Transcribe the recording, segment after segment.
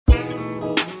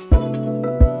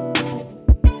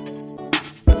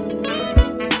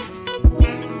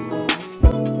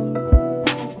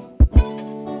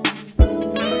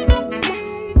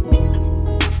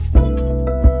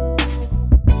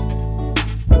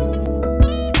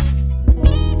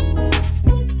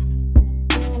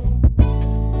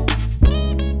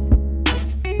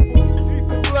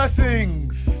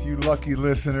lucky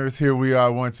listeners. Here we are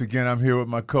once again. I'm here with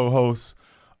my co-host,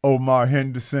 Omar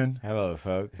Henderson. Hello,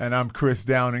 folks. And I'm Chris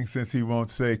Downing, since he won't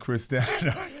say Chris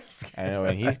Downing. I know,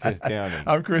 and he's Chris Downing.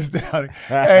 I'm Chris Downing.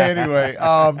 Hey, anyway,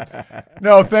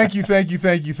 no, thank you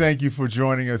for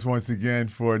joining us once again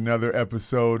for another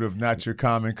episode of Not Your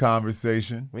Common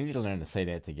Conversation. We need to learn to say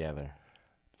that together.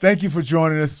 Thank you for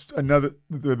joining us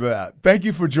Thank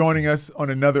you for joining us on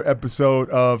another episode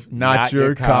of Not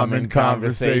Your Common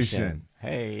Conversation.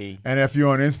 Hey. And if you're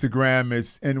on Instagram,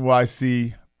 it's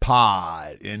NYC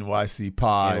Pod. NYCC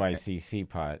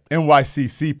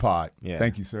Pod. Yeah.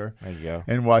 Thank you, sir. There you go.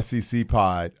 NYCC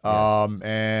Pod. Yes.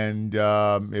 And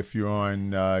if you're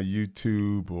on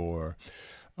YouTube or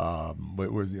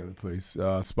where's the other place?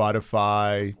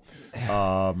 Spotify,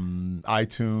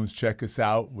 iTunes. Check us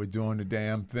out. We're doing the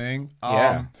damn thing.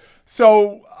 Yeah.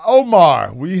 So,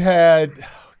 Omar, we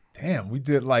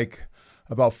did like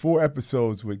about 4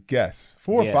 episodes with guests.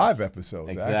 4 or 5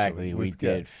 episodes, exactly. Actually, we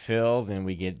did Phil, then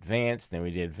we did Vance, then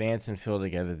we did Vance and Phil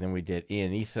together, then we did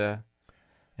Ian Issa,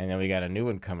 and then we got a new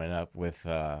one coming up with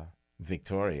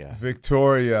Victoria. It's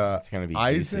going to be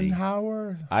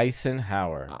Eisenhower?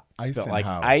 Eisenhower. Spelled like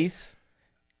ice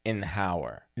and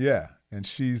Hauer. Yeah, and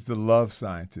she's the love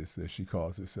scientist, as she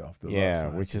calls herself. Love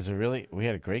scientist. Which is we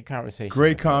had a great conversation.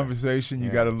 Great conversation. You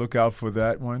got to look out for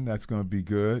that one. That's going to be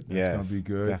good. That's going to be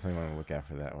good. Definitely want to look out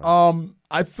for that one.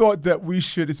 I thought that we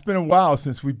should. It's been a while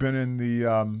since we've been in the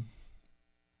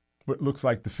what looks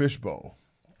like the Fishbowl.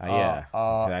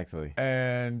 Exactly.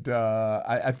 And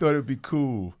I thought it'd be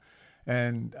cool.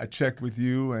 And I checked with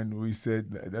you, and we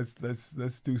said let's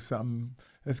do something.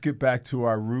 Let's get back to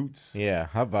our roots. Yeah,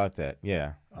 how about that?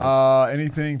 Yeah.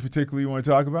 Anything particular you want to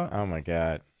talk about? Oh my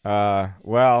God.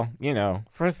 Well,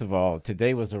 first of all,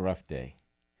 today was a rough day.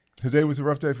 Today was a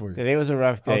rough day for you. Today was a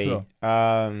rough day.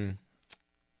 How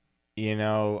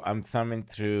so? I'm thumbing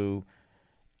through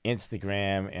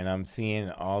Instagram, and I'm seeing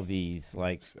all these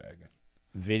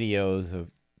videos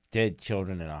of dead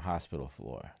children in a hospital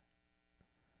floor.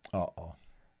 Uh-oh.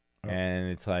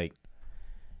 And it's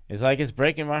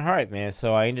breaking my heart, man.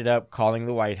 So I ended up calling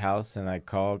the White House, and I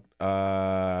called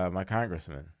my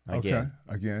congressman again.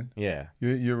 Okay, again? Yeah.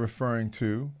 You're referring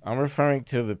to? I'm referring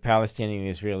to the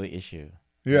Palestinian-Israeli issue.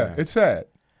 Yeah, it's sad.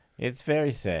 It's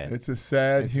very sad. It's a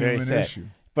sad human issue.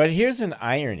 But here's an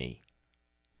irony.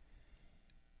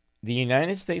 The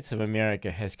United States of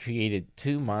America has created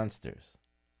 2 monsters.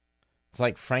 It's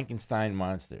like Frankenstein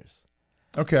monsters.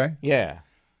 Okay. Yeah.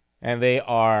 And they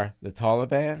are the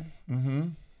Taliban mm-hmm.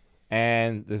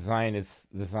 and the Zionist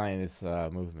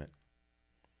movement.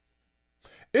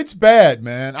 It's bad,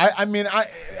 man. I mean, I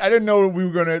didn't know we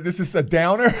were gonna. This is a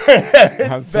downer.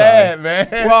 It's bad, man.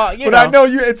 Well, but I know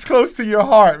it's close to your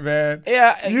heart, man.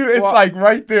 Yeah, it's like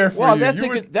right there for you.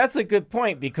 Well, that's a good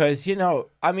point because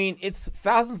it's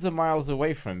thousands of miles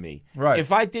away from me. Right.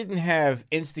 If I didn't have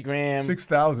Instagram,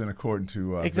 6,000 according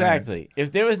to exactly. Vance.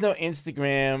 If there was no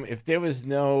Instagram, if there was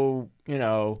no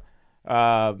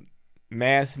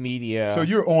mass media, so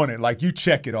you're on it, like you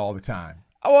check it all the time.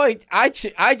 Oh, I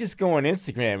just go on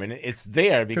Instagram and it's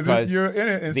there because you're in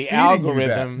it. It's the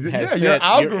algorithm has set your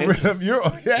algorithm.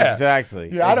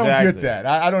 Exactly. Yeah, I don't get that.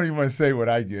 I don't even want to say what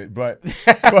I get, but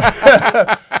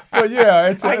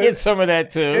yeah, I get some of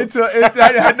that too.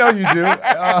 I know you do.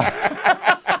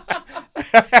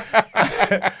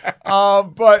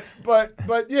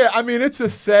 But yeah, I mean, it's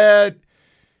a sad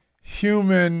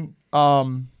human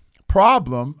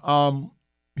problem.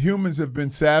 Humans have been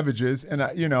savages, and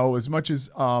as much as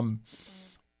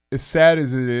sad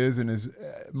as it is, and as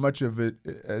much of it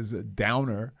as a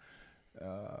downer,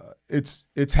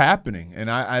 it's happening.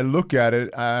 And I look at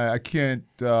it. I can't.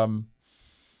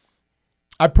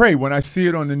 I pray when I see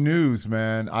it on the news,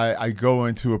 man. I go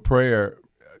into a prayer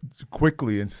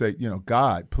quickly and say,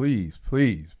 God, please,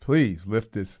 please, please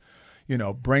lift this.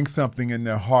 Bring something in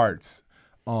their hearts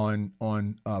on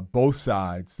both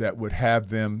sides that would have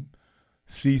them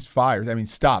cease fires. I mean,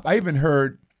 stop. I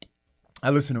listen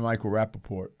to Michael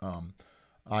Rappaport.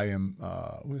 I am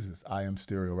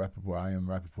Stereo Rappaport. I am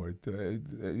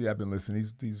Rappaport. I've been listening.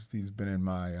 He's been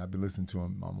I've been listening to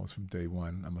him almost from day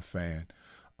one. I'm a fan.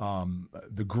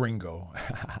 The Gringo,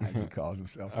 as he calls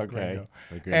himself. Okay.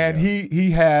 Gringo. And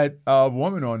he had a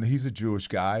woman on. He's a Jewish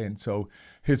guy, and so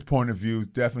his point of view is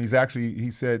definitely.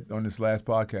 He said on this last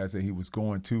podcast that he was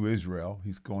going to Israel.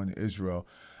 He's going to Israel.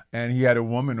 And he had a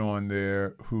woman on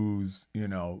there who's,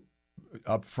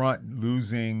 up front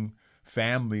losing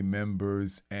family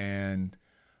members. And,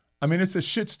 I mean, it's a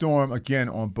shitstorm, again,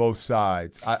 on both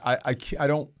sides.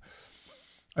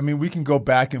 We can go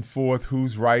back and forth,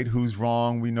 who's right, who's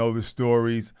wrong. We know the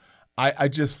stories. I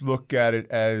just look at it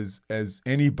as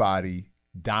anybody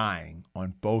dying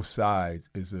on both sides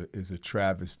is a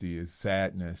travesty, is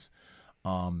sadness,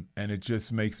 and it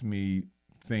just makes me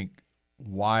think,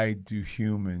 why do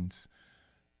humans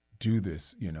do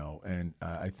this? And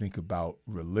I think about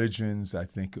religions. I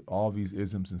think all these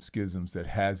isms and schisms that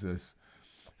has us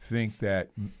think that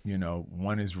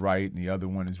one is right and the other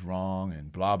one is wrong,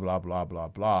 and blah blah blah blah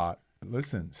blah.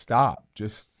 Listen, stop.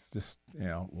 Just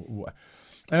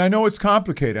and I know it's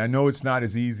complicated. I know it's not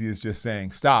as easy as just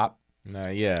saying stop.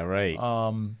 Yeah, right.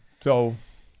 So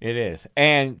it is.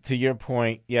 And to your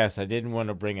point, yes, I didn't want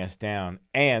to bring us down.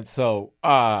 And so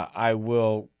I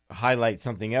will highlight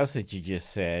something else that you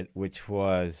just said, which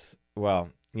was, well,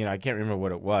 I can't remember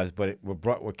what it was, but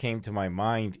what came to my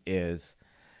mind is,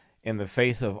 in the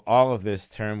face of all of this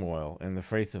turmoil, in the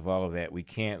face of all of that, we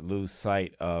can't lose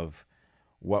sight of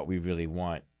what we really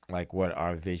want, like what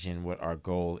our vision, what our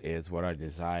goal is, what our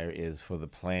desire is for the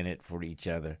planet, for each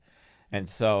other. And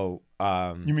so...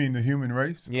 you mean the human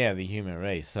race? Yeah, the human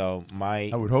race. So I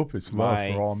would hope it's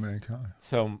love for all mankind.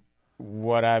 So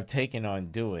what I've taken on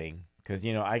doing, because,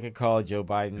 I could call Joe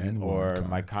Biden or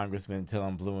my congressman until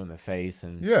I'm blue in the face,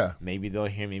 and maybe they'll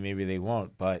hear me, maybe they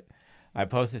won't. But I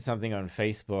posted something on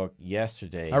Facebook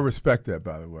yesterday. I respect that,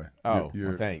 by the way. Oh,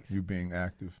 well, thanks. You being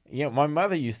active. My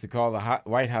mother used to call the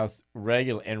White House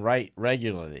and write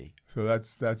regularly. So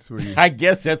that's where you... I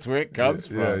guess that's where it comes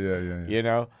from.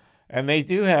 Yeah. And they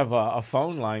do have a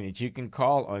phone line that you can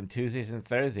call on Tuesdays and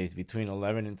Thursdays between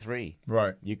 11 and 3.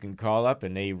 Right. You can call up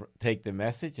and they take the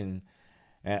message,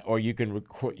 or you can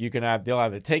record. They'll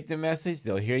either take the message,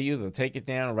 they'll hear you, they'll take it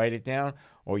down, write it down,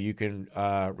 or you can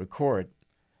record.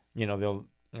 They'll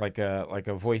like a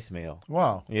voicemail.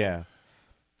 Wow. Yeah.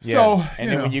 So, and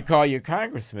then when you call your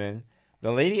congressman,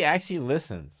 the lady actually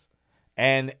listens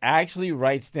and actually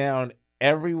writes down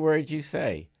every word you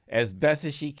say as best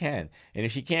as she can. And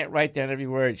if she can't write down every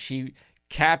word, she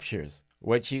captures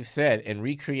what you've said and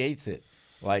recreates it,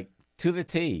 like, to the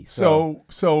T. So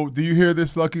do you hear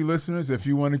this, lucky listeners? If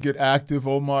you want to get active,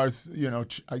 Omar's,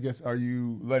 I guess, are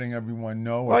you letting everyone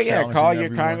know? Well, yeah, call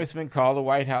your congressman, call the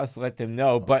White House, let them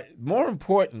know. But more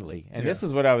importantly, and this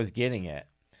is what I was getting at.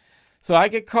 So I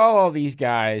could call all these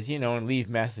guys, and leave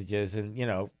messages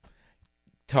and,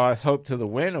 toss hope to the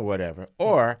wind or whatever.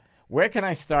 Or where can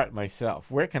I start myself?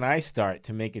 Where can I start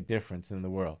to make a difference in the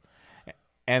world?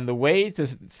 And the way to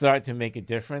start to make a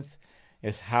difference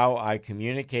is how I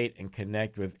communicate and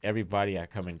connect with everybody I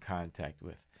come in contact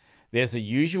with. There's a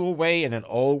usual way and an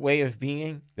old way of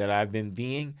being that I've been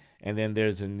being, and then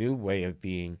there's a new way of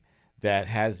being that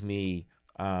has me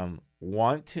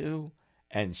want to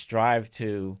and strive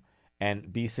to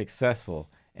and be successful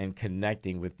in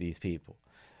connecting with these people.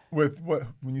 With what?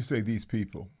 When you say these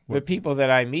people? What? The people that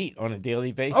I meet on a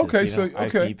daily basis. Okay, I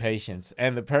see patients.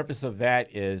 And the purpose of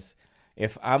that is,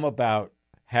 if I'm about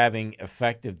having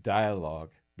effective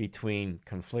dialogue between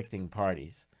conflicting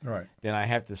parties, right, then I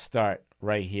have to start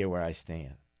right here where I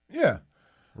stand. Yeah.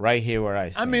 Right here where I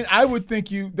stand. I mean, I would think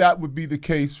that would be the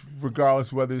case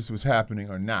regardless whether this was happening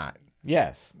or not.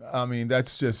 Yes. I mean,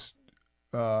 that's just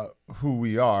who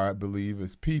we are, I believe,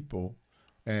 as people.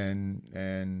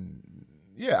 And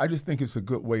yeah, I just think it's a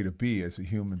good way to be as a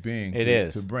human being. It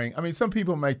is. To bring, I mean, some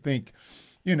people might think,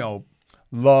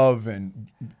 love and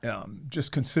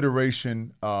just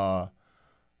consideration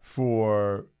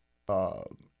for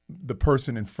the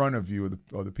person in front of you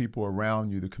or the people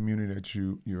around you, the community that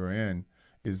you're in,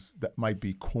 that might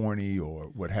be corny or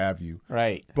what have you.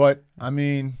 Right. But I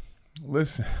mean,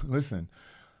 listen.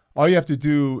 All you have to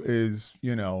do is,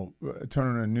 turn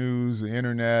on the news, the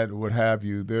internet, or what have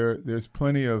you. There's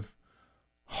plenty of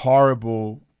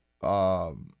horrible.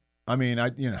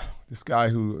 This guy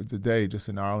who today just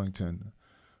in Arlington,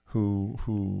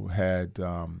 who had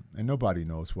and nobody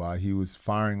knows why, he was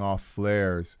firing off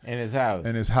flares in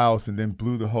his house and then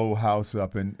blew the whole house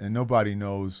up, and nobody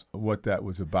knows what that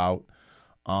was about.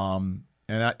 And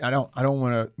I don't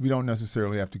want to. We don't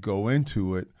necessarily have to go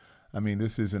into it. I mean, I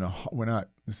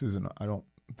don't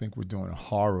think we're doing a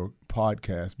horror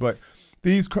podcast, but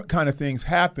these kind of things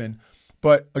happen.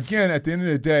 But again, at the end of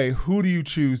the day, who do you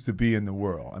choose to be in the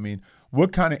world? I mean,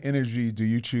 what kind of energy do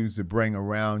you choose to bring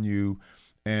around you?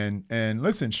 And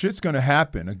listen, shit's going to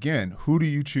happen. Again, who do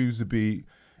you choose to be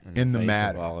in the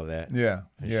matter? All of that. Yeah.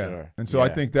 Sure. And so I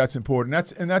think that's important.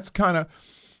 That's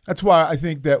why I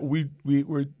think that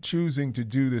we're choosing to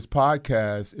do this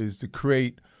podcast, is to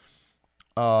create,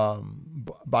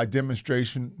 by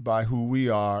demonstration, by who we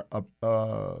are,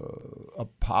 a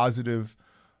positive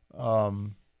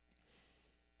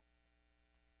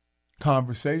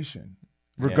conversation,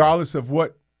 regardless of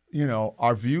what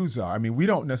our views are. I mean, we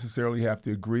don't necessarily have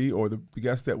to agree, or the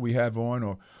guests that we have on,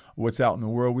 or what's out in the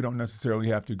world, we don't necessarily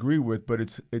have to agree with, but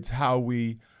it's how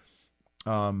we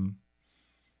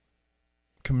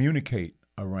communicate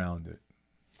around it.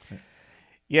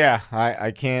 Yeah,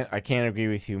 I can't agree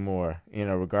with you more.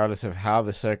 Regardless of how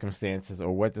the circumstances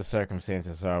or what the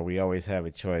circumstances are, we always have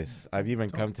a choice. I've even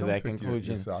come to that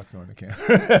conclusion. Your socks on the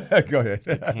camera. Go ahead.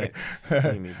 You can't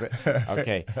see me, but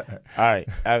okay. All right.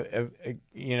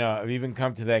 I've even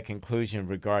come to that conclusion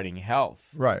regarding health.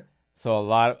 Right. So a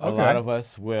lot of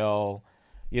us will,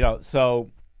 So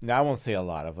now I won't say a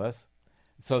lot of us.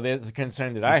 So there's a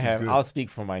concern that I have. I'll speak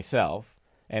for myself,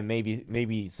 and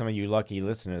maybe some of you lucky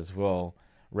listeners will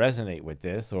resonate with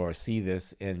this or see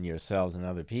this in yourselves and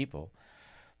other people.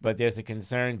 But there's a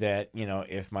concern that,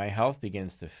 if my health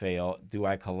begins to fail, do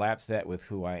I collapse that with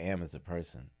who I am as a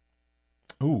person?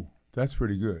 Ooh, that's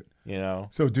pretty good.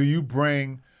 So do you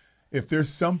bring, if there's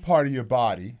some part of your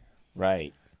body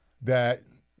right that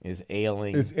is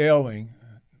ailing,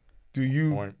 do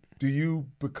you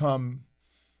become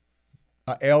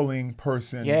an ailing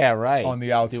person? Yeah, right. On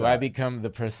the outside, do I become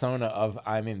the persona of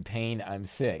I'm in pain, I'm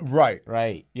sick?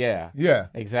 Right. Yeah,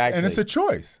 exactly. And it's a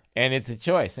choice. And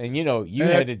you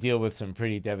had to deal with some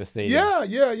pretty devastating. Yeah.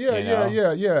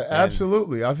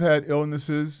 Absolutely. I've had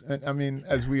illnesses, and I mean,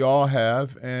 as we all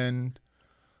have, and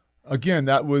again,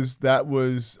 that was.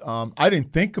 I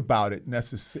didn't think about it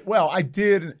necessarily. Well, I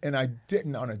did, and I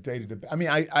didn't on a day-to-day. I mean,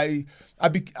 I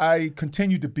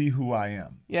continued to be who I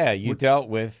am. Yeah,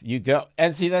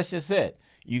 and see, that's just it.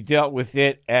 You dealt with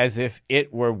it as if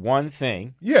it were one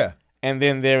thing. Yeah. And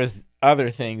then there's other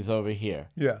things over here.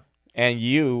 Yeah. And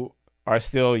you are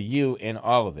still you in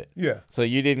all of it. Yeah. So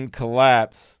you didn't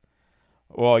collapse,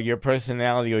 your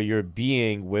personality or your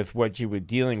being with what you were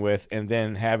dealing with, and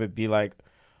then have it be like,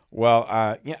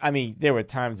 I mean, there were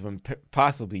times when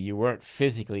possibly you weren't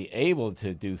physically able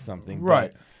to do something.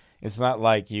 Right. But it's not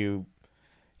like you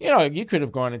could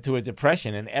have gone into a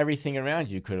depression and everything around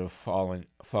you could have fallen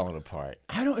apart.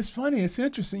 It's funny. It's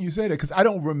interesting you say that, because I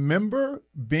don't remember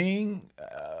being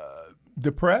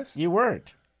depressed. You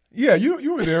weren't. Yeah,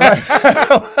 you were there,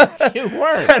 right? You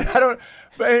weren't.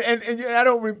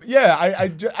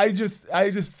 I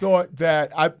just thought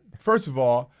that first of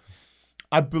all,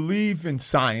 I believe in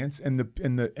science and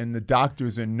the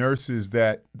doctors and nurses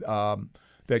that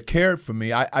cared for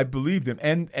me. I believed them,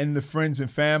 and the friends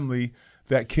and family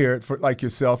that cared for, like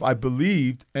yourself. I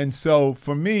believed, and so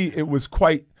for me, it was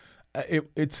quite.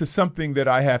 It's something that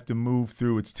I have to move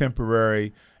through. It's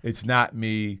temporary. It's not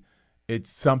me. It's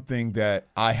something that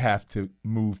I have to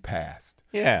move past.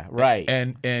 Yeah, right.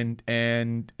 And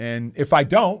if I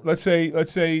don't, let's say, I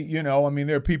mean,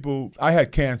 there are people. I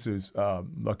had cancers,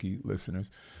 lucky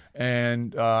listeners,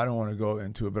 and I don't want to go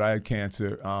into it, but I had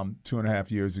cancer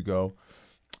 2.5 years ago.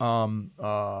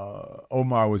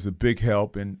 Omar was a big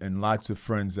help, and lots of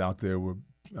friends out there were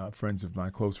friends of my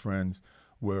close friends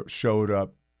showed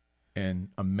up in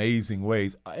amazing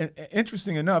ways.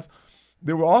 Interesting enough,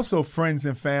 there were also friends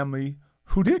and family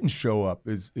who didn't show up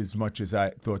as much as I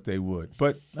thought they would.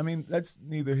 But, I mean, that's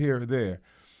neither here or there.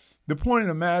 The point of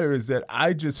the matter is that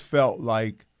I just felt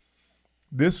like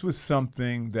this was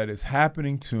something that is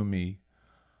happening to me.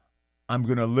 I'm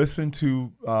going to listen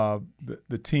to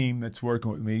the team that's working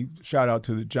with me. Shout out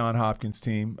to the John Hopkins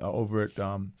team over at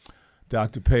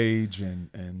Dr. Page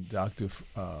and Dr.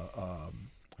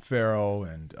 Farrell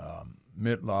and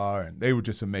Mitlar, and they were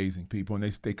just amazing people, and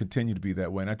they continue to be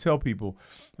that way. And I tell people,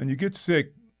 when you get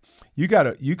sick, you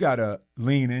gotta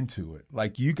lean into it.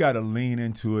 Like, you gotta lean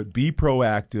into it. Be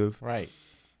proactive. Right.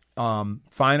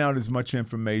 Find out as much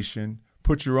information.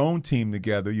 Put your own team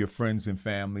together, your friends and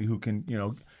family who can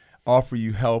offer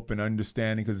you help and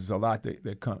understanding, because there's a lot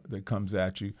that comes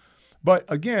at you. But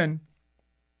again,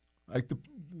 like the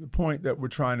point that we're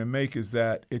trying to make is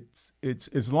that it's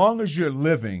as long as you're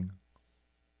living,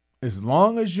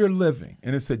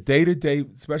 and it's a day-to-day,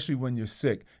 especially when you're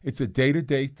sick, it's a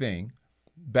day-to-day thing,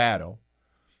 battle,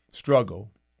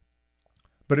 struggle.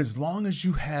 But as long as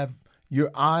you have your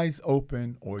eyes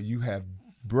open, or you have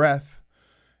breath,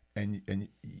 and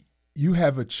you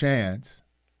have a chance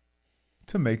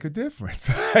to make a difference.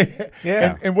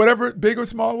 Yeah. In whatever big or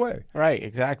small way. Right,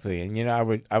 exactly. And I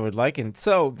would liken,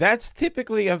 so that's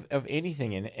typically of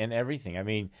anything and everything. I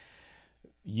mean,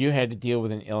 you had to deal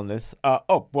with an illness.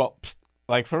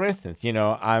 Like for instance,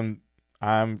 I'm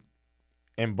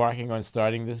embarking on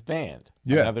starting this band,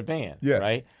 another band,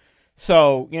 right?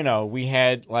 So, we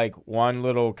had like one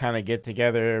little kind of get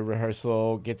together,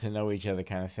 rehearsal, get to know each other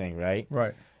kind of thing, right?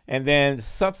 Right. And then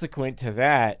subsequent to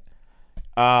that,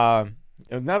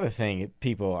 another thing,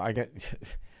 people, I got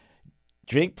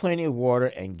drink plenty of water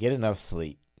and get enough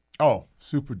sleep. Oh,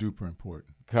 super duper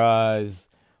important. Because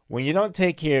when you don't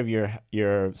take care of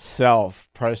yourself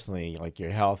personally, like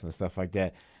your health and stuff like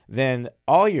that, then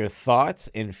all your thoughts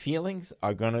and feelings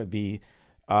are going to be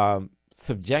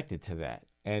subjected to that.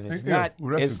 And it's not.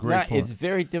 Well, that's a great point. It's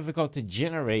very difficult to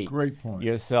generate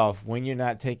yourself when you're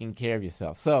not taking care of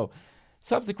yourself. So,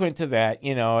 subsequent to that,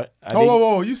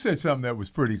 whoa! You said something that was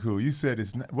pretty cool. You said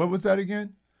it's not, what was that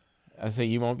again? I said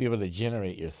you won't be able to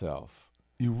generate yourself.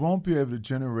 You won't be able to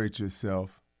generate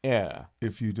yourself. Yeah.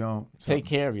 If you don't take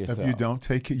care of yourself. If you don't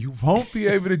take care, you won't be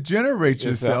able to generate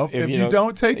yourself if you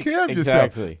don't take care of yourself.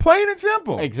 Exactly. Plain and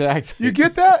simple. Exactly. You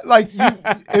get that? Like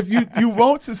if you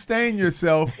won't sustain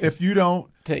yourself if you don't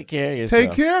take care of yourself.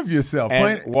 Take care of yourself.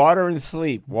 And water and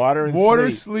sleep.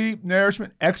 Water, sleep,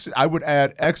 nourishment. I would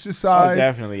add exercise. Oh,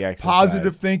 definitely exercise.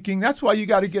 Positive thinking. That's why you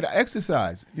got to get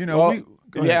exercise.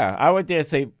 I would dare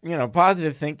say,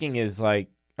 positive thinking is like,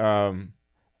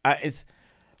 it's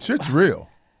shit's real.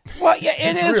 Well, yeah,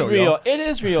 it is real. It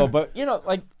is real. But,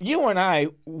 like you and I,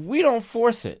 we don't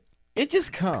force it. It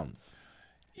just comes.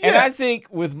 Yeah. And I think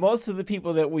with most of the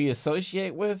people that we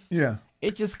associate with,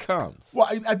 it just comes. Well,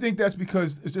 I think that's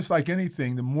because it's just like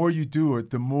anything. The more you do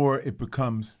it, the more it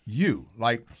becomes you.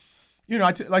 Like,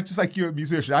 just like you're a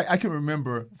musician. I can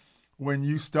remember when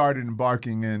you started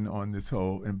embarking on this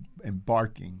whole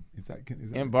embarking. Is that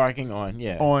embarking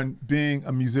on being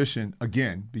a musician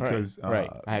again? Because right.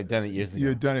 I had done it years ago. You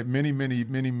had done it many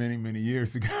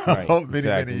years ago. Right.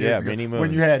 many years ago. Many moons.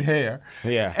 When you had hair.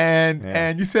 Yeah.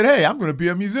 And you said, hey, I'm going to be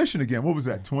a musician again. What was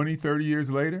that? 20, 30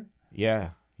 years later? Yeah.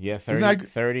 Yeah.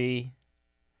 30,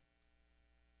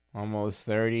 almost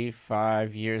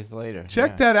 35 years later.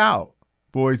 Check that out,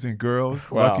 boys and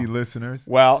girls, lucky listeners.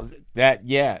 Well,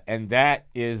 and that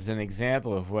is an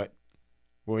example of what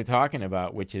we're talking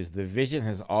about, which is the vision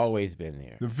has always been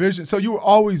there. The vision. So you were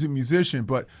always a musician,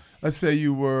 but let's say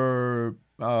you were,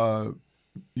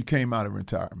 you came out of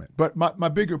retirement. But my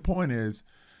bigger point is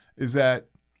that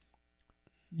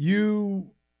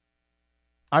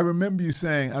I remember you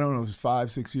saying, I don't know, it was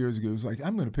 5-6 years ago, it was like,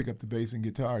 I'm going to pick up the bass and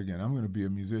guitar again. I'm going to be a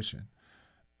musician.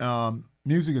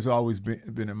 Music has always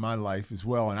been in my life as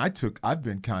well, and I've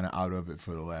been kind of out of it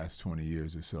for the last 20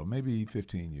 years or so, maybe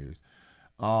 15 years.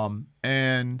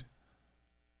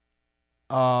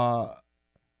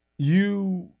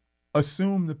 You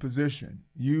assumed the position.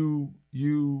 You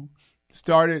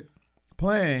started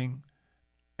playing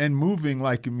and moving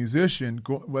like a musician,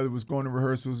 whether it was going to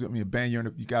rehearsals. I mean, a band. You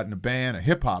got in a band, a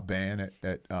hip hop band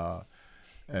at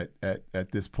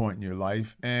this point in your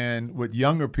life, and with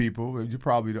younger people. You're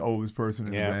probably the oldest person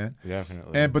in the band.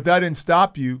 Definitely. But that didn't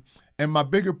stop you. And my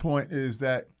bigger point is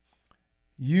that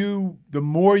the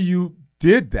more you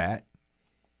did that,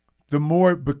 the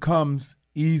more it becomes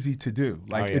easy to do.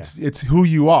 Like it's who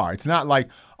you are. It's not like,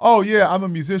 oh yeah, I'm a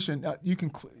musician. You can,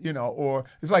 or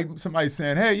it's like somebody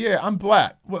saying, hey, yeah, I'm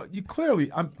black. Well,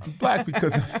 I'm black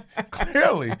because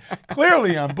clearly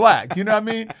I'm black. You know what I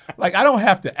mean? Like I don't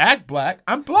have to act black.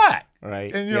 I'm black.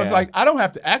 Right. And it's like I don't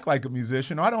have to act like a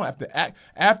musician, or I don't have to act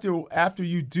after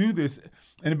you do this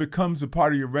and it becomes a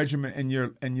part of your regimen and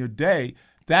your day.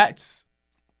 That's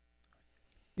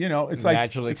it's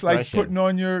like putting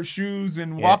on your shoes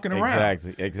and walking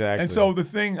around. Exactly. And so the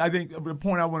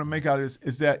point I want to make out is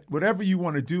that whatever you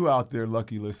want to do out there,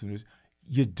 lucky listeners,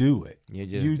 you do it. You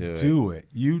just do it.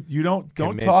 You don't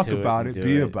talk about it,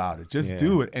 be about it. Just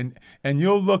do it. And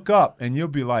you'll look up and you'll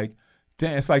be like,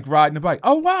 damn, it's like riding a bike.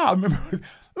 Oh wow, I remember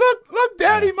look,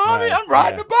 Daddy, Mommy, I'm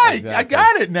riding a bike. Exactly. I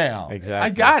got it now. Exactly. I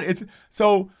got it.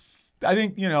 So I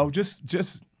think,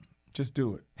 just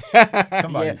do it.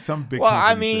 Some big. Well,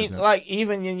 I mean, like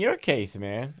even in your case,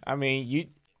 man. I mean, you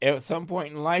at some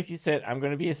point in life you said, "I'm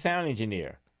going to be a sound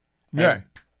engineer." Yeah.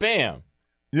 Bam.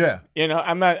 Yeah.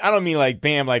 I don't mean like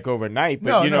bam, like overnight,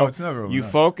 but it's never overnight. You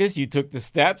focused, you took the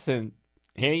steps, and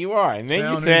here you are. And then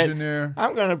sound you said, engineer.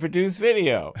 "I'm going to produce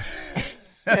video."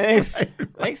 And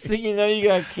next thing you know, you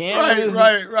got cameras.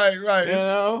 Right.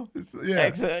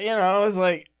 It's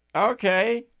like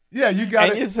okay. Yeah, you got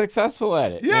it. And you're successful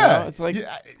at it. Yeah, it's like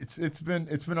it's been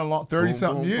a long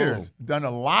 30-something years. Boom. Done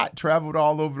a lot, traveled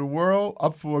all over the world,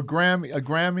 up for a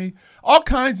Grammy, all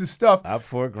kinds of stuff. Up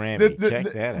for a Grammy.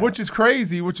 Check that out. Which is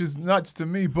crazy, which is nuts to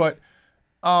me. But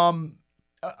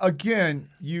again,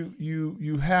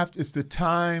 you have. It's the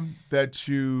time that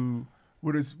you.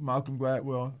 What does Malcolm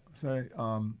Gladwell say?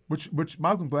 Which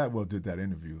Malcolm Gladwell did that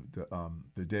interview,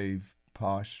 the Dave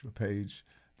Page.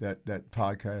 that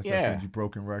podcast I Yeah. sent you,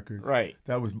 Broken Records. Right.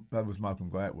 That was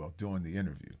Malcolm Gladwell doing the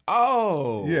interview.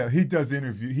 Oh. Yeah, he does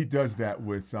that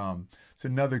with it's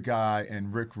another guy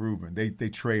and Rick Rubin. They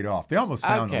trade off. They almost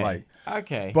sound alike.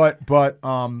 Okay. But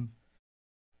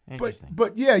Interesting.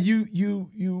 but yeah,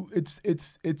 you it's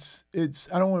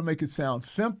I don't want to make it sound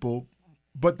simple,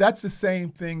 but that's the same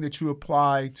thing that you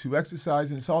apply to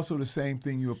exercise, and it's also the same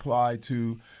thing you apply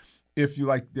to, if you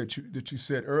like that you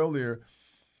said earlier,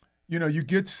 you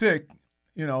get sick,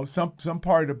 some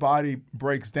part of the body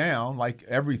breaks down, like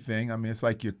everything. I mean, it's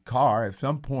like your car. At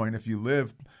some point, if you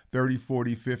live 30,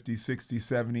 40, 50, 60,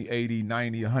 70, 80,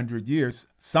 90, 100 years,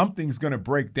 something's going to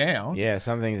break down. Yeah,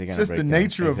 some things are going to break down. It's just the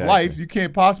nature of life. You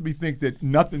can't possibly think that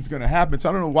nothing's going to happen. So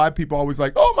I don't know why people always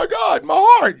like, oh, my God, my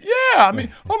heart. Yeah. I mean,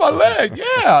 oh, my leg.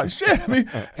 Yeah. Shit. I mean,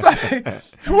 it's nothing.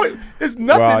 Well,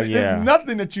 yeah. There's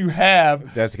nothing that you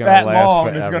have that's gonna that last long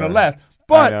forever. that's going to last.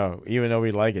 But, I know, even though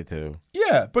we like it to.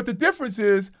 Yeah. But the difference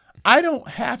is I don't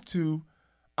have to.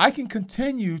 I can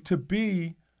continue to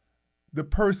be the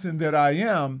person that I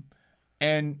am,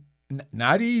 and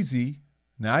not easy,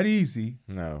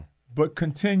 No. but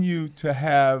continue to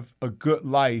have a good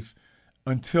life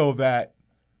until that,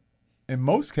 in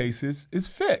most cases, is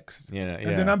fixed. Yeah.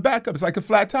 And then I'm back up. It's like a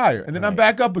flat tire. And then I'm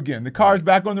back up again. The car's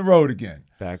back on the road again.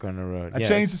 Back on the road. I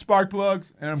changed the spark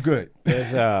plugs, and I'm good.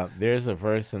 There's a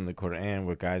verse in the Quran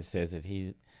where God says that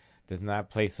He does not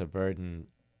place a burden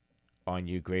on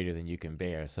you greater than you can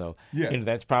bear. So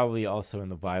that's probably also in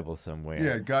the Bible somewhere.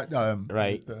 Yeah, God,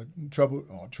 right.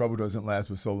 Trouble doesn't last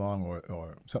for so long,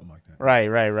 or something like that. Right.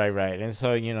 And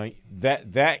so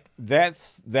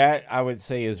that I would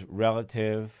say is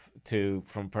relative to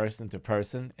from person to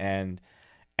person, and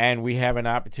we have an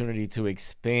opportunity to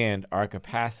expand our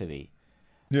capacity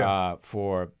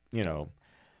for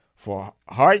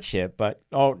hardship. But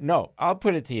I'll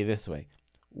put it to you this way.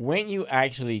 When you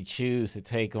actually choose to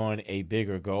take on a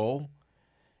bigger goal,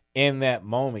 in that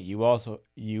moment, you also,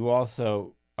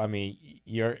 I mean,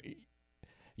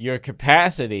 your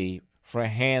capacity for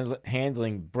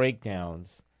handling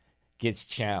breakdowns gets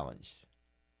challenged.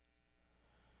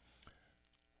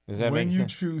 Does that make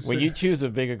sense? When you choose a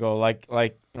bigger goal, like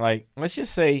let's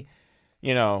just say,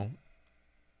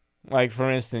 like for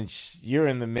instance, you're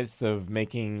in the midst of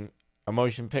making a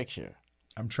motion picture.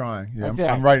 I'm trying. Yeah, Exactly.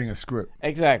 I'm writing a script.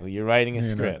 Exactly. You're writing a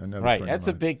script. Right. That's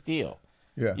a mine. big deal.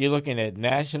 Yeah. You're looking at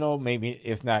national, maybe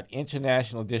if not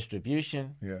international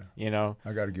distribution. Yeah.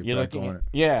 I got to get you're back looking on at, it.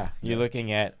 Yeah. You're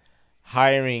looking at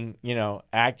hiring,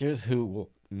 actors who will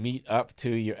meet up to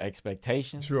your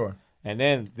expectations. Sure. And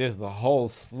then there's the whole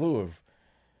slew of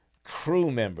crew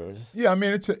members. Yeah, I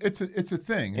mean it's a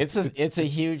thing. It's a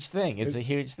huge thing. It's a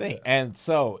huge thing. And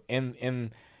so and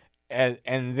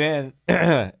then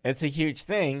it's a huge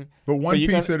thing. But one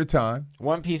piece at a time.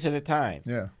 One piece at a time.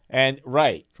 Yeah. And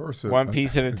First, one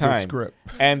piece at a time. Script.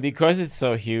 And because it's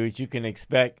so huge, you can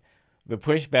expect the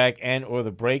pushback and or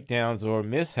the breakdowns or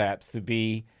mishaps to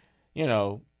be,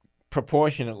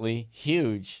 proportionately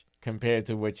huge compared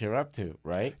to what you're up to,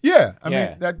 right? Yeah. I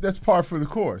mean that's par for the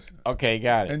course. Okay,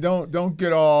 got it. And don't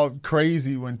get all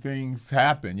crazy when things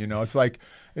happen. It's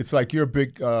like you're a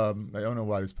big I don't know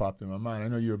why this popped in my mind. I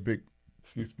know you're a big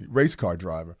race car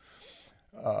driver.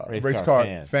 Race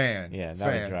car fan. Yeah, not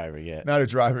a driver yet. Not a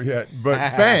driver yet, but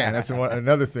fan. That's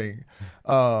another thing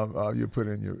you put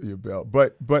in your belt.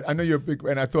 But I know you're a big,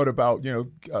 and I thought about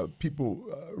people,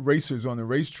 racers on the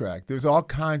racetrack. There's all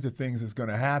kinds of things that's going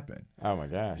to happen. Oh my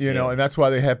gosh! And that's why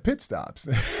they have pit stops.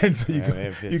 And so you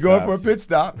go for a pit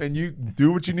stop and you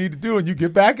do what you need to do and you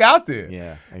get back out there.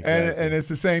 Yeah, exactly. And it's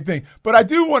the same thing. But I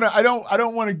do want to. I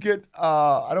don't want to get.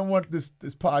 I don't want this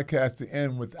podcast to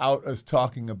end without us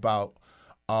talking about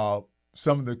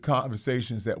some of the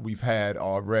conversations that we've had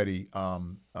already.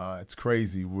 It's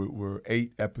crazy. We're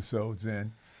 8 episodes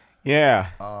in. Yeah.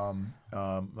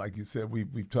 Like you said,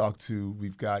 we've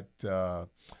got the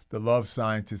Love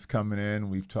Scientist coming in.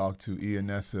 We've talked to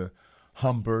Ianessa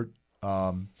Humbert,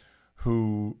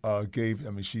 who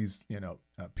she's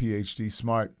a PhD,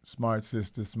 smart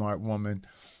sister, smart woman.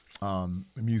 A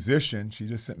musician. She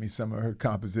just sent me some of her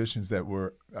compositions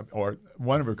or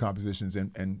one of her compositions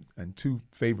and 2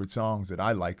 favorite songs that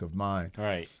I like of mine.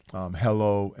 Right.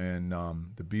 Hello and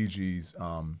the Bee Gees.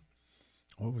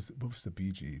 What was the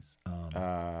Bee Gees?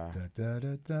 I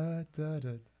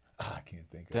can't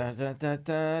think of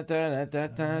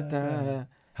it.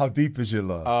 How Deep Is Your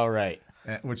Love? All right.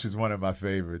 Which is one of my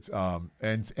favorites.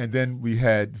 And then we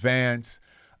had Vance.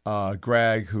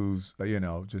 Greg, who's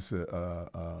just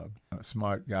a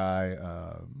smart guy,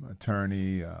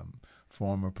 attorney,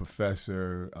 former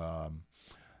professor,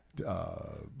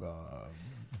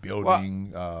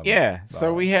 building.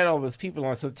 So we had all those people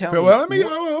on. So tell me.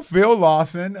 Phil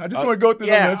Lawson. I just want to go through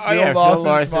the list. Phil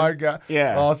Lawson, smart guy.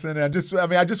 Yeah, Lawson. And I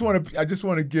just want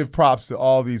to give props to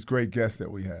all these great guests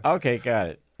that we have. Okay, got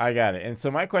it. I got it. And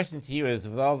so my question to you is,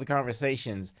 with all the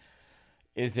conversations,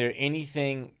 is there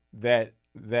anything that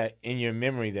in your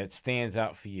memory that stands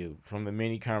out for you from the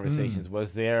many conversations?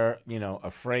 Was there,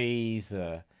 a phrase,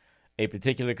 a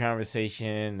particular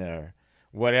conversation, or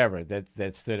whatever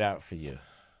that stood out for you?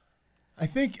 I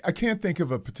can't think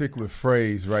of a particular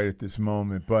phrase right at this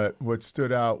moment, but what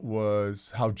stood out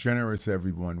was how generous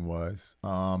everyone was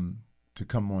to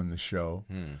come on the show,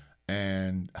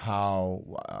 and how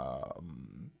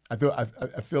I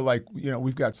feel like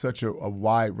we've got such a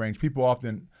wide range. People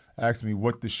often ask me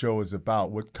what the show is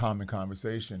about, what common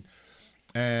conversation,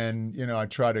 and I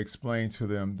try to explain to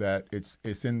them that it's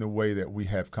in the way that we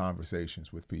have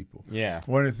conversations with people. Yeah,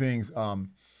 one of the things.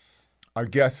 Our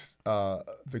guest,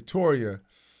 Victoria,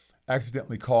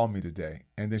 accidentally called me today.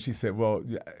 And then she said, well,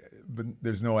 but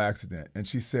there's no accident. And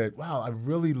she said, wow, I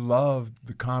really loved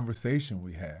the conversation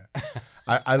we had.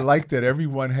 I like that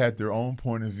everyone had their own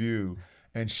point of view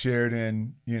and shared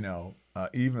in,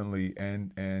 evenly.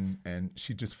 And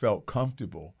she just felt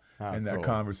comfortable in that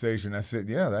conversation. I said,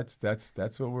 yeah,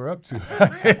 that's what we're up to.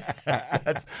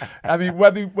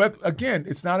 Whether again,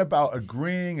 it's not about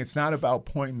agreeing. It's not about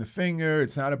pointing the finger.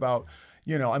 It's not about,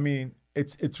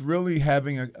 it's really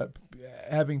having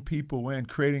people in,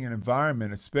 creating an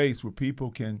environment, a space where people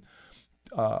can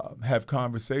have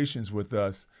conversations with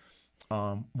us,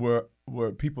 where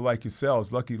people like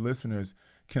yourselves, lucky listeners,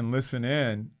 can listen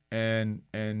in and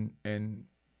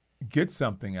get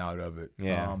something out of it.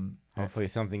 Yeah. Hopefully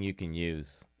something you can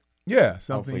use. Yeah,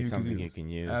 something Hopefully you something can you use. can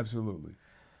use. Absolutely.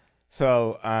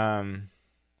 So,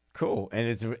 cool. And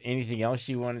is there anything else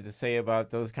you wanted to say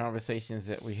about those conversations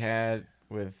that we had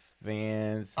with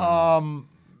Vance and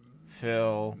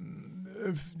Phil?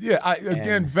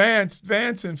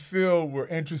 Vance and Phil were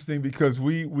interesting because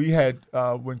we had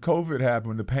when COVID happened,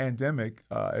 when the pandemic,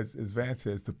 as Vance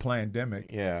says, the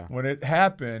plandemic. Yeah. When it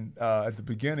happened at the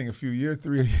beginning, 3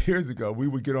 years ago, we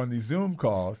would get on these Zoom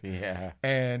calls. Yeah.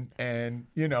 And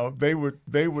they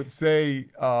would say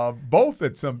both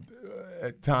at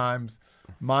times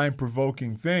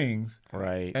mind-provoking things.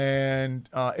 Right. And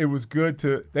it was good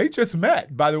they just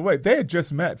met, by the way. They had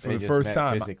just met for the first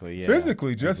time. Physically, yeah.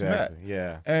 Physically just met.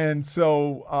 Yeah. And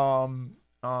so,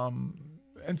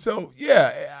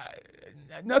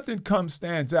 nothing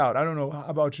stands out. I don't know. How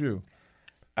about you?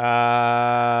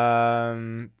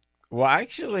 Well,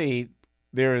 actually,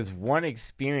 there is one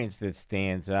experience that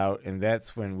stands out, and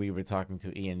that's when we were talking to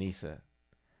Ianisa.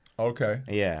 Okay.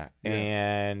 Yeah.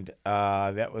 And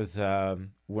that was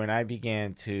when I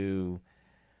began to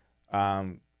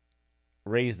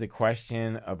raise the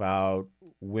question about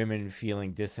women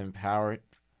feeling disempowered.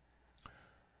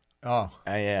 Oh.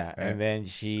 Yeah. And then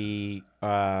she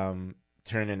turned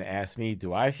and asked me,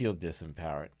 do I feel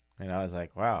disempowered? And I was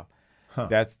like, wow. Huh.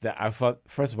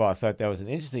 First of all, I thought that was an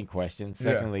interesting question.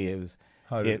 Secondly,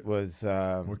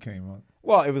 what came up?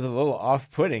 Well, it was a little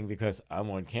off-putting because I'm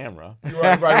on camera.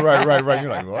 Right. You're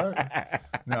like, what?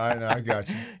 No, I got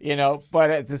you.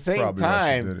 But at the same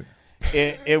time,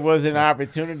 it was an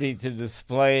opportunity to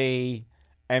display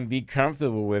and be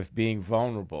comfortable with being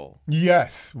vulnerable.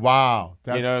 Yes. Wow.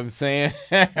 You know what I'm saying?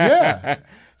 Yeah.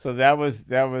 So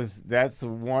that's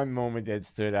one moment that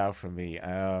stood out for me.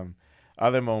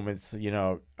 Other moments,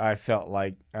 I felt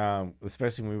like,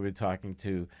 especially when we were talking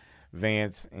to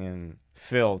Vance and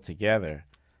Phil together,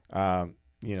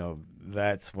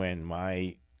 that's when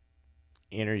my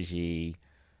energy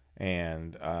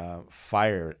and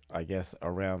fire, I guess,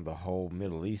 around the whole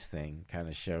Middle East thing kind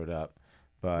of showed up.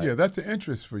 But yeah, that's an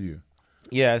interest for you.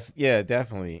 Yes, yeah,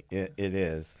 definitely it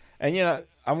is. And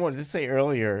I wanted to say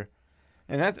earlier,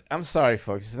 and I'm sorry,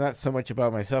 folks, it's not so much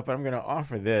about myself, but I'm going to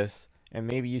offer this, and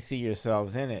maybe you see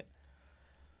yourselves in it.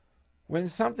 When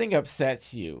something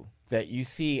upsets you that you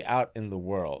see out in the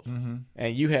world,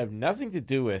 and you have nothing to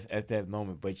do with at that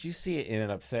moment, but you see it and it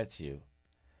upsets you,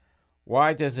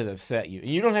 why does it upset you? And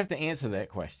you don't have to answer that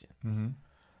question.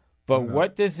 But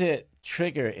what does it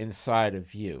trigger inside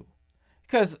of you?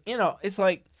 Because, it's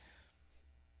like,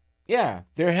 yeah,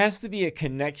 there has to be a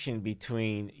connection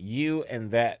between you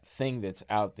and that thing that's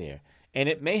out there. And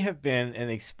it may have been an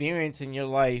experience in your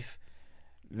life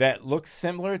that looks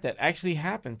similar, that actually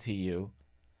happened to you,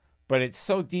 but it's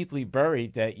so deeply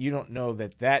buried that you don't know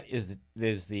that is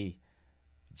the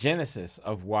genesis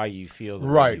of why you feel the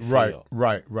way you feel.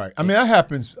 Right. I mean, that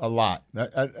happens a lot.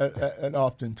 That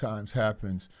oftentimes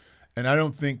happens. And I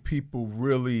don't think people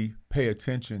really pay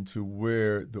attention to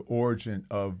where the origin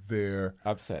of their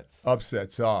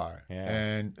upsets are. Yeah.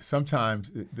 And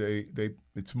sometimes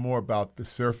it's more about the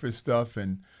surface stuff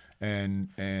and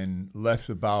less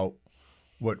about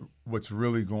what's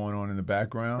really going on in the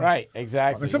background. Right,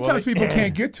 exactly. I mean, sometimes people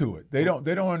can't get to it. They don't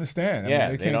understand. Yeah, I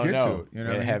mean, they can't get to it. You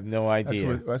know, they have no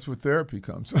idea. That's where therapy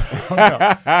comes. But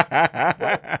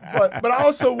I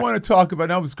also want to talk about.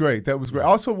 That was great. I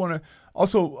also want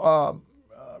to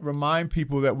remind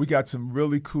people that we got some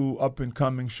really cool up and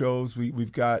coming shows.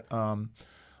 We've got a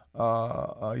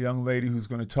young lady who's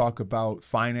going to talk about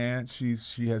finance.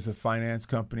 She has a finance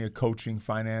company, a coaching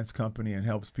finance company, and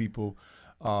helps people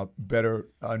better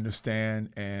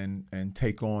understand and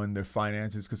take on their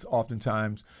finances, because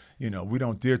oftentimes, we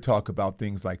don't dare talk about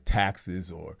things like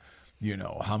taxes or,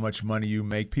 how much money you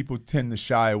make. People tend to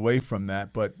shy away from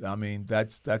that, but I mean,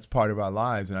 that's part of our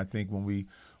lives. And I think when we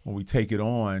take it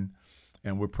on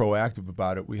and we're proactive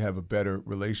about it, we have a better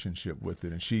relationship with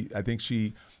it. And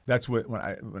that's what,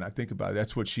 when I think about it,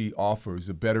 that's what she offers,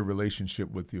 a better relationship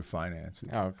with your finances.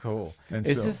 Oh, cool. And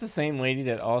is this the same lady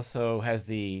that also has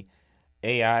the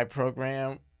AI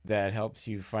program that helps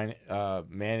you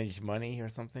manage money or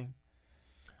something?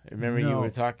 Remember you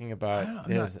were talking about.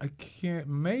 I can't.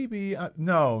 Maybe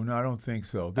no. I don't think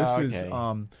so. This is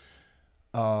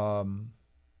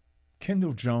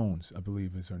Kendall Jones, I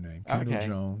believe is her name. Kendall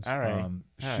Jones. All right.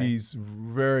 She's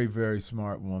very, very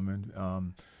smart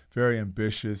woman. Very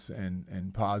ambitious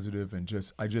and positive,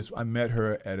 and I met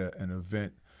her at an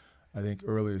event, I think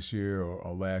earlier this year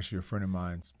or last year, a friend of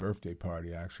mine's birthday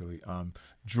party, actually.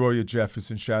 Joya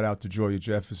Jefferson, shout out to Joya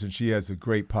Jefferson. She has a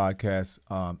great podcast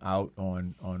out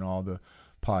on all the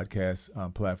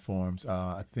podcast platforms.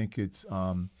 I think it's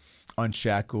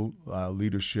Unshackled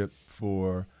Leadership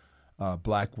for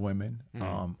Black women.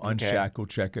 Unshackled,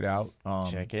 check it out.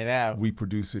 Check it out. We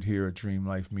produce it here at Dream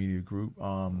Life Media Group.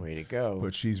 Way to go!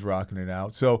 But she's rocking it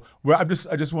out. So I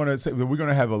just want to say that we're going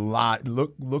to have a lot.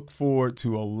 Look forward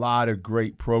to a lot of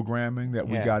great programming that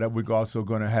we got up. We're also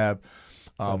going to have.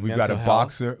 We've got a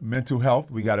boxer, mental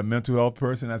health. We got a mental health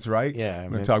person. That's right. Yeah,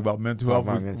 we're going to talk about mental health.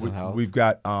 We've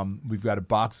got a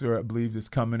boxer, I believe, that's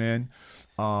coming in.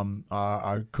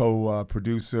 Our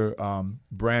co-producer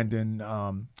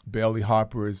Brandon Bailey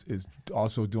Harper is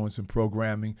also doing some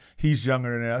programming. He's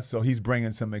younger than us, so he's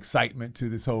bringing some excitement to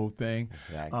this whole thing.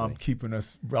 Exactly. Keeping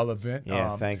us relevant.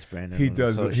 Yeah, thanks, Brandon. He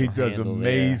does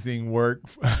amazing work.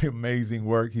 Amazing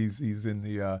work. He's in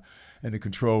the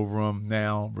control room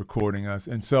now, recording us,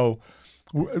 and so.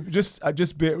 Just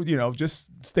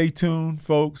stay tuned,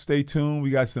 folks. Stay tuned. We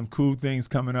got some cool things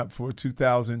coming up for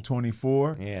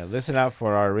 2024. Yeah, listen out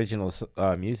for our original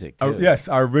music, too. Yes,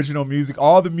 our original music.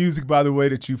 All the music, by the way,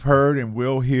 that you've heard and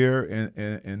will hear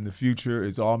in the future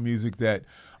is all music that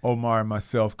Omar and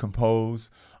myself compose.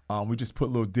 We just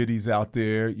put little ditties out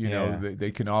there.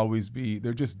 They can always be.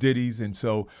 They're just ditties, and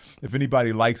so if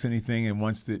anybody likes anything and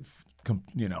wants to,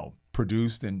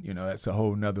 produced, and that's a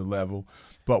whole nother level.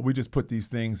 But we just put these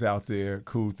things out there,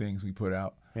 cool things we put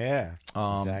out. Yeah,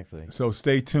 exactly. So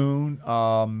stay tuned.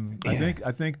 I think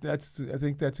that's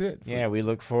it. Yeah, we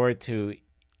look forward to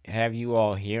have you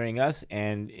all hearing us,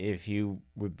 and if you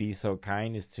would be so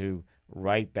kind as to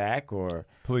write back or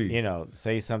please,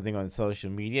 say something on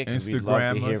social media, because Instagram we'd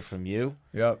love to hear from you.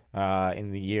 Yep. In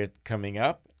the year coming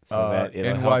up. So that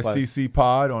it'll NYCC help us,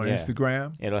 Pod on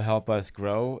Instagram. It'll help us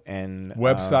grow. And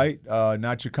website,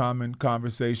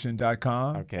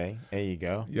 notyourcommonconversation.com. Okay, there you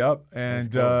go. Yep,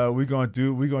 and we're gonna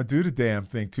do the damn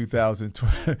thing.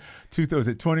 2020,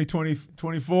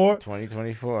 2024.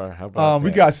 2024. How about that?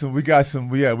 We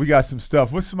got some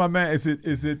stuff. What's my man? Is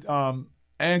it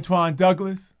Antoine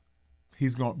Douglas?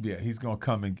 He's gonna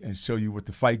come and show you what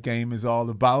the fight game is all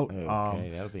about. Okay,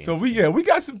 that'll be so we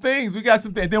got some things.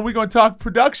 Then we're gonna talk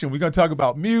production. We're gonna talk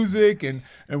about music and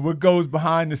what goes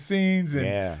behind the scenes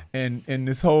and in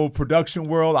this whole production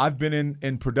world. I've been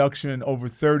in production over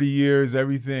 30 years.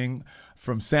 Everything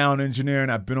from sound engineering.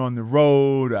 I've been on the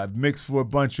road. I've mixed for a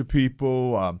bunch of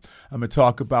people. I'm gonna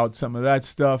talk about some of that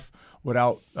stuff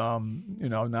without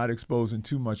not exposing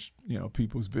too much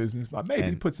people's business, but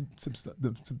maybe put some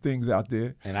things out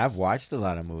there. And I've watched a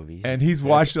lot of movies. And he's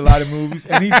watched a lot of movies,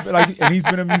 and he's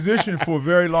been a musician for a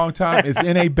very long time. Is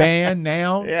in a band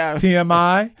now. Yeah.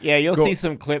 TMI. Yeah, you'll see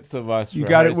some clips of us. You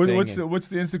got it. What's the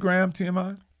Instagram?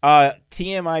 TMI.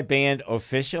 TMI Band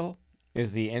Official.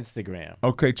 is the Instagram.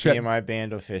 Okay, check. TMI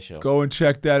Band Official. Go and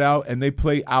check that out. And they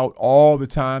play out all the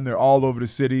time. They're all over the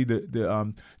city,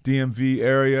 the DMV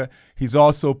area. He's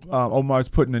also Omar's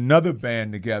putting another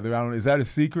band together. I don't know. Is that a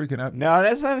secret? Can I? No,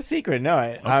 that's not a secret. No,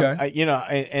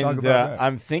 Okay.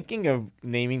 I'm thinking of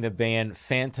naming the band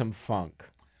Phantom Funk.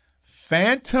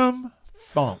 Phantom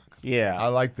Funk. Yeah, I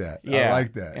like that. Yeah. I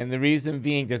like that. And the reason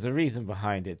being, there's a reason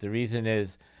behind it. The reason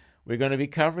is we're going to be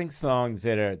covering songs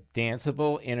that are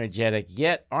danceable, energetic,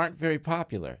 yet aren't very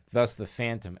popular. Thus, the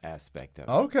phantom aspect of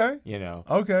it. Okay.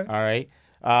 Okay. All right.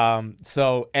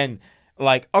 So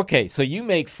you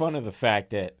make fun of the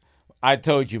fact that I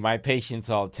told you my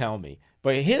patients all tell me.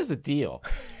 But here's the deal.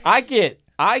 I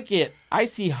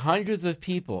see hundreds of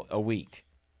people a week.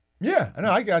 Yeah, I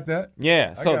know. I got that.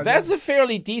 Yeah, so that's a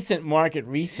fairly decent market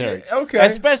research. Yeah, okay,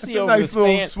 especially that's a over nice the span.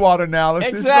 little SWOT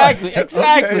analysis. Exactly.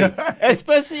 Okay.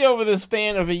 Especially over the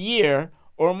span of a year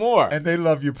or more. And they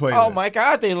love your playlist. Oh my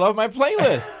God, they love my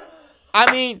playlist.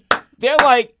 I mean, they're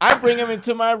like, I bring them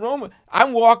into my room.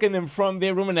 I'm walking them from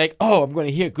their room and like, oh, I'm going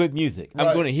to hear good music.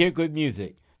 I'm going to hear good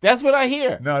music. That's what I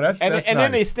hear. No, that's and nice.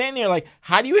 Then they stand there like,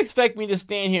 how do you expect me to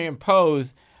stand here and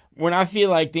pose when I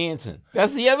feel like dancing?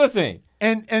 That's the other thing.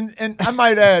 And I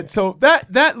might add, so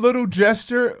that little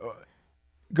gesture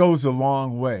goes a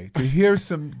long way. To hear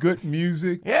some good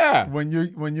music, when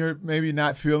you're maybe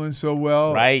not feeling so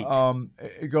well, right?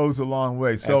 It goes a long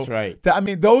way. So that's right. I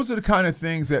mean, those are the kind of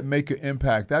things that make an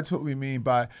impact. That's what we mean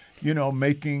by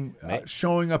making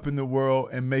showing up in the world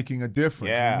and making a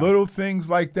difference. Yeah. Little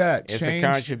things like that. It's change. a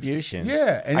contribution.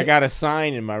 Yeah, and I got a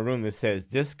sign in my room that says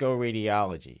 "Disco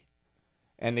Radiology,"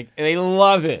 and they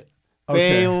love it.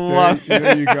 Okay, they love it.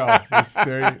 There you go.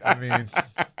 I mean,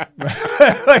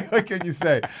 what can you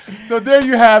say? So there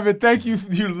you have it. Thank you,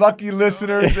 you lucky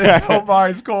listeners, as Omar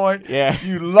is going. Yeah.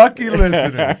 You lucky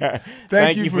listeners.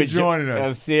 Thank you for joining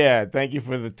us. Yeah, thank you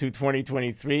for the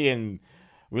 2023, and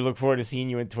we look forward to seeing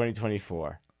you in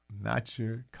 2024. Not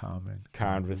Your Common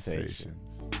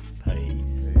Conversations. Peace.